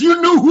off if you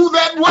knew who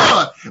that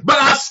was. But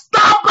I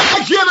stopped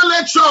back here to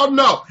let y'all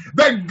know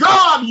that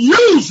God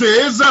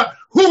uses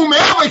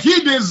whomever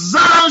he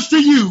desires to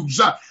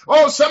use.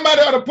 Oh,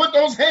 somebody ought to put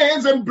those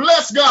hands and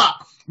bless God.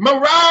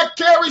 Mariah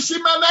Carey,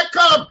 she might not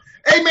come,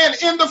 amen,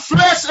 in the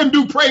flesh and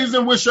do praise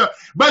and worship,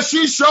 but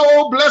she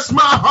sure blessed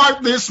my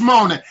heart this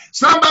morning.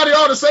 Somebody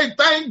ought to say,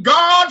 thank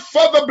God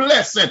for the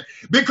blessing,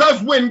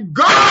 because when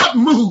God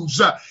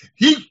moves,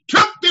 he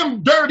took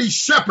them dirty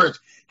shepherds.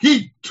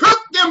 He took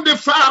them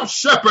defiled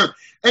shepherds.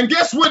 And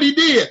guess what he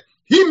did?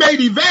 He made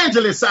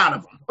evangelists out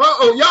of them.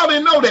 Uh-oh, y'all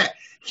didn't know that.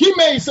 He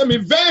made some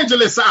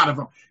evangelists out of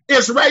them.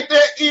 It's right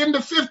there in the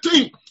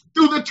 15th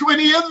through the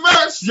 20th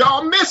verse.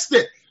 Y'all missed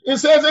it. It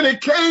says, and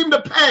it came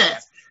to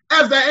pass,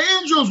 as the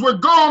angels were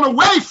gone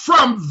away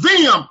from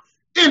them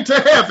into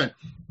heaven,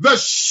 the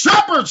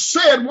shepherds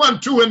said one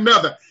to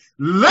another,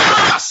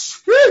 let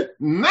us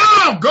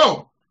now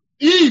go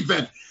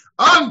even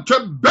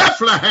unto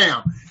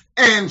Bethlehem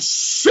and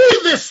see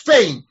this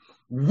thing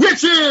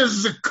which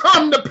is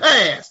come to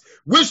pass,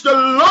 which the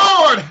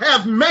Lord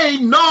hath made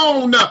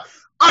known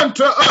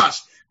unto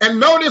us. And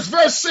notice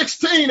verse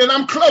 16, and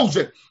I'm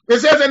closing. It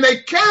says, and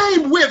they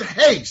came with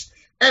haste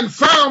and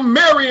found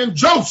Mary and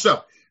Joseph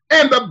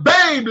and the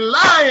babe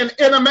lying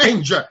in a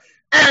manger.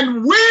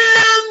 And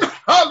when,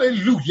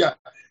 hallelujah,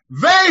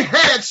 they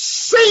had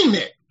seen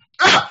it,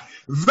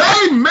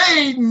 they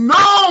made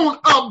known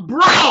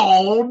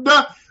abroad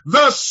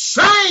the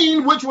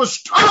saying which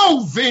was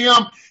told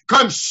them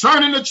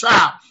concerning the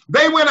child.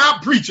 They went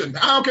out preaching.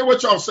 I don't care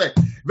what y'all say.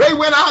 They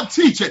went out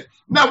teaching.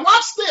 Now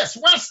watch this,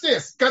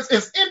 because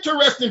it's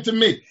interesting to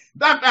me.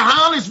 Dr.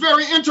 Howell is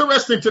very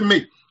interesting to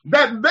me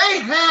that they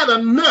had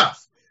enough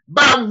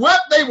by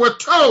what they were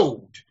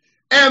told.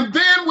 And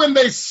then when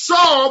they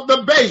saw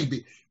the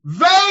baby,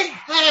 they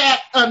had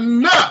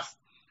enough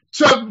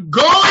to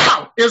go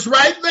out, it's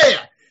right there,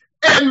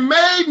 and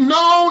made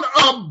known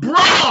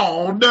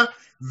abroad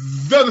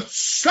the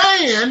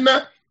saying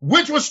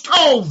which was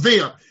told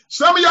them.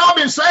 Some of y'all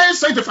been saved,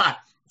 sanctified,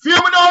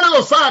 filled with the Holy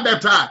Ghost, fire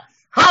baptized.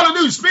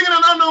 Hallelujah. Speaking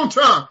in unknown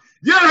tongue.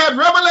 You done had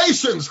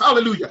revelations.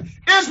 Hallelujah.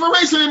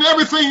 Inspiration and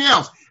everything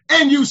else.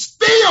 And you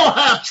still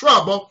have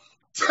trouble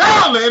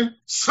telling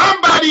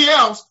somebody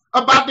else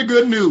about the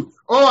good news.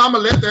 Oh, I'm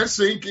going to let that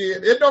sink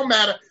in. It don't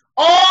matter.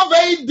 All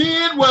they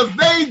did was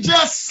they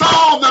just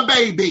saw the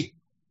baby.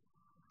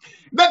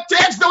 The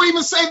text don't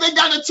even say they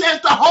got a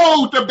chance to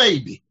hold the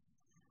baby.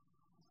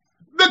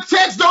 The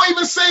text don't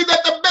even say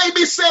that the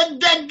baby said,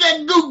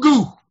 get, goo,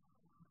 goo.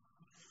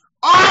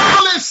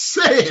 All is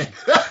said.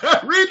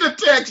 Read the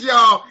text,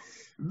 y'all.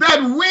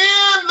 That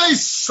when they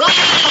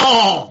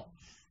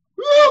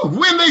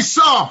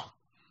saw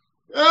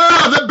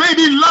the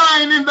baby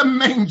lying in the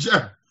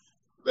manger,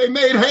 they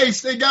made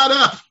haste. They got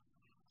up.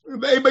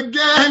 They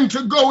began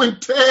to go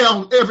and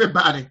tell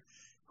everybody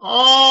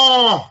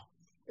all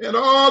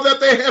that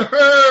they had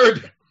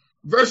heard.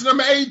 Verse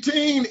number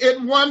 18,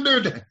 it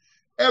wondered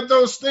at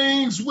those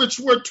things which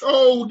were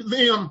told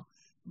them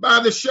by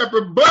the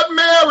shepherd. But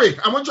Mary,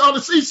 I want y'all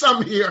to see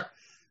something here.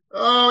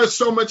 Oh, there's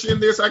so much in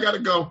this. I got to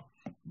go.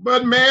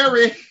 But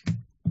Mary,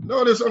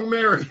 notice on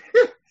Mary,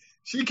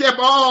 she kept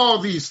all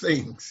these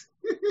things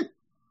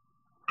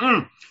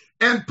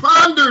and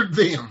pondered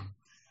them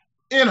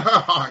in her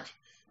heart.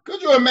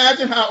 Could you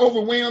imagine how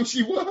overwhelmed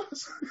she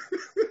was?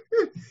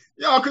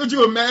 Y'all, could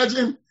you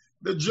imagine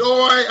the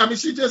joy? I mean,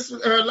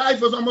 her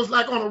life was almost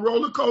like on a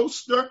roller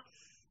coaster.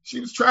 She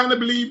was trying to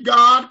believe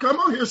God. Come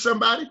on here,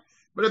 somebody.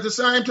 But at the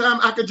same time,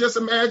 I could just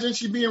imagine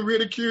she being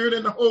ridiculed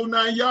in the whole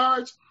 9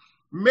 yards.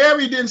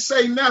 Mary didn't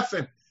say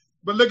nothing.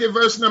 But look at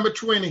verse number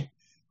 20.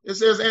 It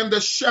says, and the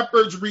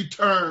shepherds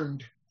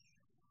returned,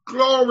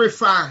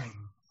 glorifying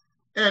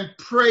and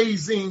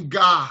praising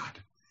God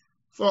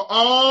for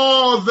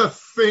all the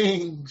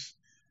things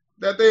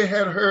that they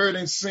had heard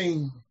and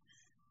seen,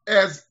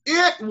 as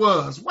it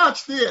was,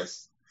 watch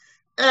this,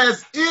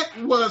 as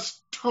it was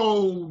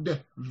told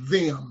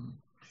them.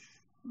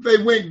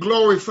 They went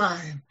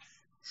glorifying.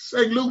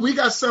 Say, Luke, we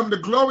got something to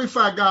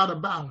glorify God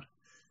about.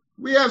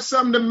 We have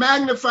something to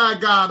magnify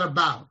God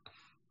about.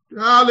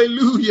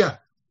 Hallelujah.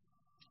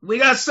 We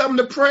got something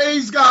to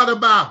praise God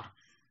about.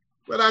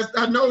 But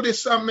I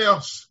noticed something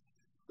else,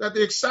 that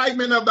the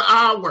excitement of the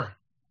hour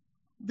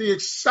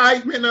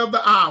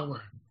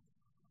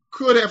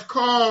could have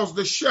caused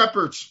the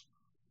shepherds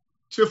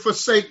to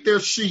forsake their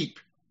sheep.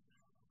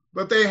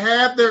 But they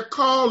had their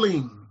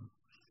calling.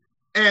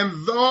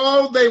 And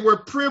though they were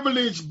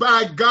privileged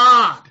by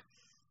God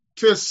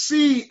to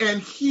see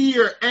and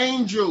hear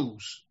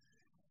angels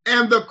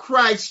and the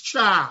Christ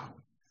child,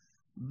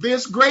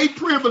 this great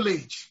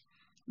privilege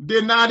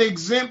did not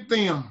exempt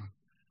them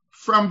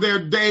from their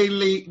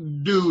daily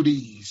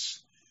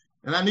duties.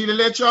 And I need to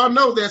let y'all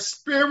know that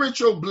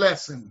spiritual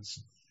blessings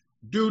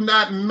do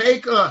not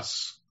make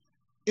us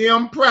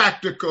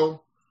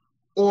impractical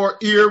or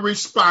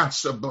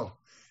irresponsible.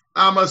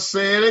 I must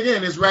say it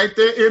again. It's right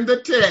there in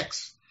the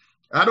text.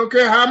 I don't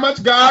care how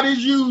much God is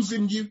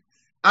using you.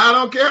 I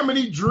don't care how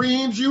many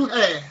dreams you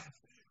have.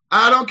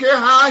 I don't care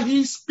how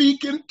he's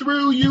speaking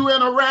through you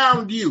and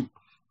around you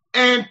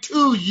and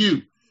to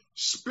you.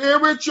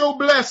 Spiritual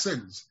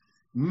blessings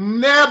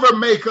never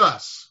make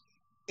us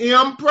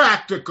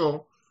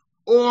impractical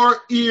or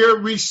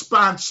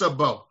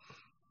irresponsible.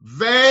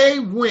 They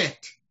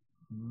went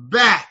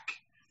back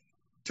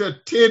to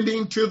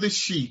tending to the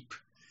sheep.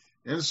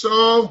 And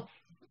so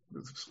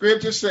the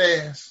scripture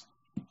says,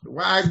 the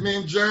wise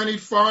men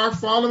journeyed far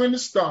following the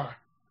star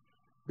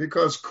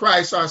because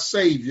Christ our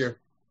Savior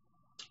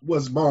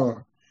was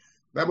born.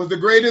 That was the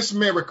greatest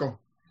miracle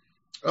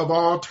of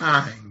all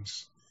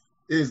times,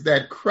 is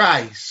that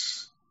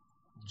Christ,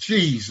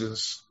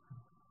 Jesus,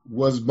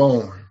 was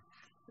born.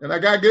 And I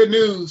got good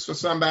news for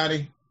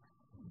somebody.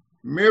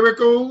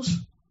 Miracles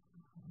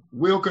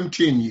will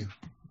continue.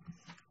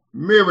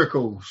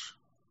 Miracles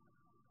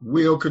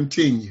will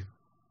continue.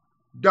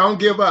 Don't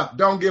give up.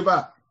 Don't give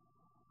up.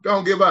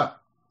 Don't give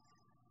up.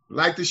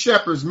 Like the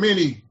shepherds,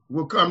 many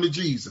will come to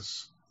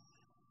Jesus.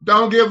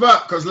 Don't give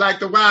up, because like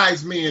the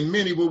wise men,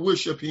 many will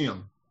worship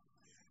him.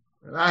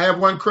 And I have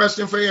one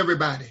question for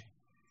everybody.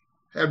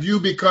 Have you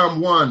become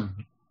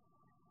one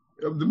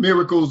of the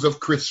miracles of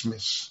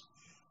Christmas?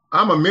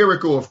 I'm a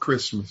miracle of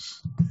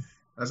Christmas.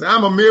 I said,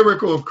 I'm a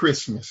miracle of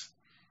Christmas.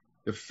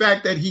 The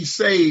fact that he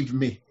saved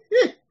me,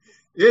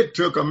 it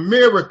took a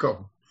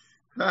miracle.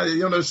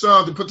 You know the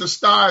song, to put the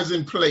stars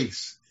in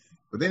place.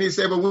 But then he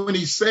said, but when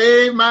he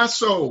saved my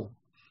soul,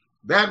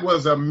 that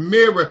was a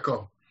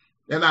miracle.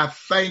 And I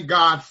thank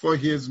God for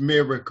his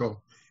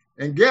miracle.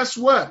 And guess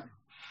what?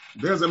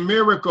 There's a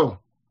miracle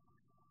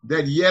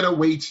that yet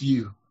awaits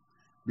you.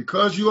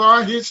 Because you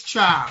are his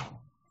child,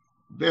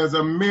 there's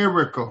a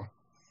miracle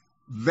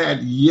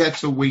that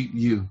yet awaits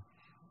you.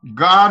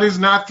 God is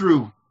not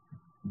through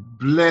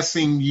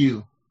blessing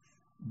you.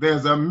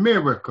 There's a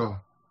miracle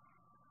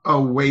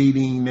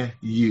awaiting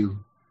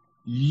you.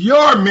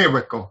 Your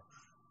miracle.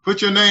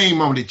 Put your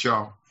name on it,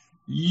 y'all.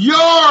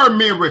 Your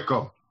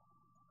miracle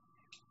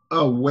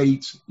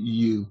awaits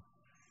you.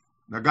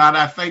 Now, God,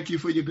 I thank you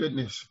for your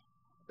goodness.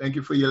 Thank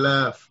you for your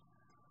love.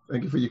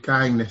 Thank you for your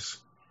kindness.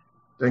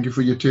 Thank you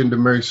for your tender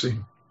mercy.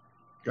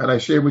 God, I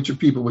share with your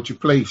people what you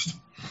placed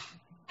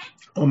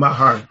on my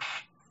heart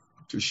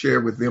to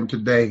share with them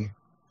today.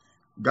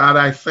 God,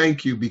 I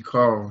thank you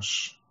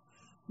because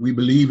we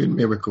believe in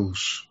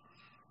miracles.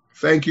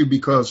 Thank you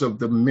because of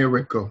the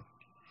miracle,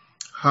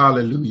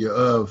 hallelujah,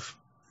 of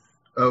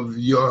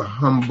your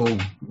humble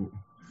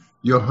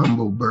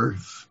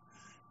birth.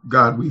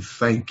 God, we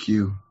thank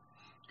you.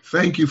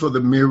 Thank you for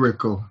the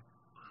miracle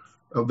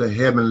of the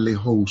heavenly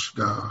host,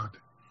 God.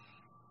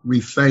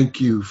 We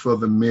thank you for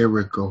the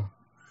miracle,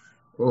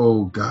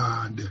 oh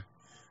God,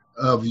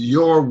 of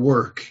your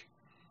work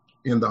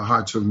in the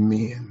hearts of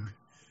men.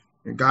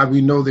 And God,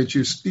 we know that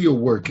you're still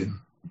working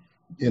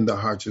in the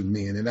hearts of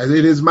men. And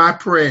it is my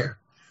prayer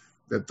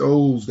that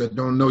those that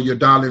don't know your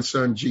darling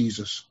son,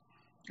 Jesus,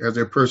 as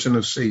their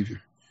personal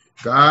Savior,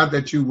 God,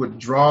 that you would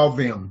draw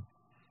them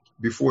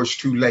before it's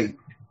too late.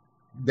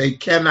 They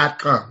cannot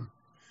come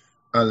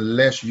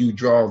unless you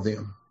draw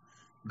them.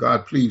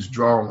 God, please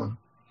draw them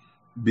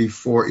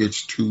before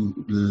it's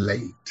too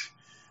late.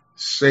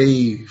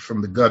 Save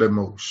from the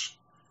guttermost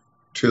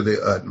to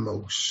the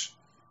utmost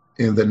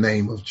in the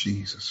name of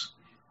Jesus.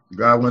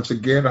 God, once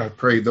again, I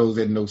pray those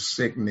that know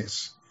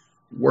sickness,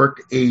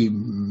 work a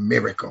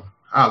miracle.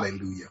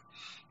 Hallelujah.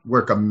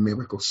 Work a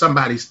miracle.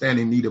 Somebody stand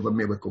in need of a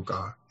miracle,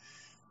 God.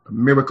 A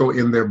miracle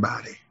in their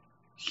body.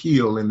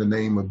 Heal in the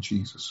name of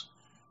Jesus.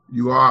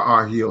 You are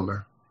our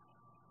healer.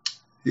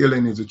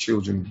 Healing is the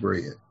children's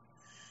bread.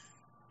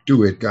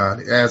 Do it,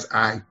 God, as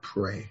I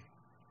pray.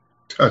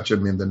 Touch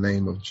them in the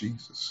name of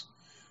Jesus.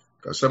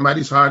 Because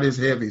somebody's heart is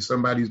heavy.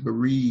 Somebody's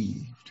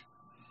bereaved.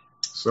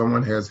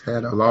 Someone has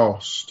had a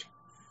loss.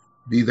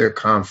 Be their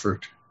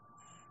comfort.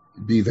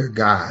 Be their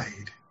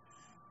guide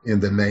in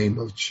the name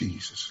of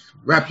Jesus.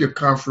 Wrap your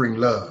comforting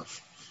love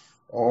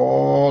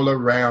all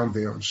around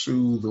them.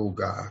 Soothe, oh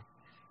God.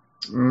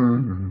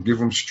 Give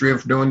them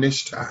strength during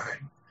this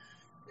time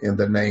in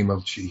the name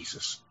of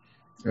Jesus.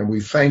 And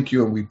we thank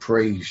you and we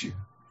praise you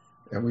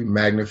and we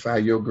magnify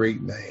your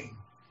great name.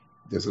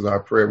 This is our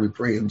prayer. We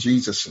pray in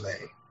Jesus'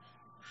 name.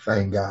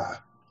 Thank God.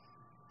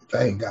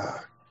 Thank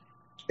God.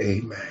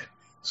 Amen.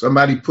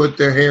 Somebody put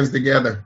their hands together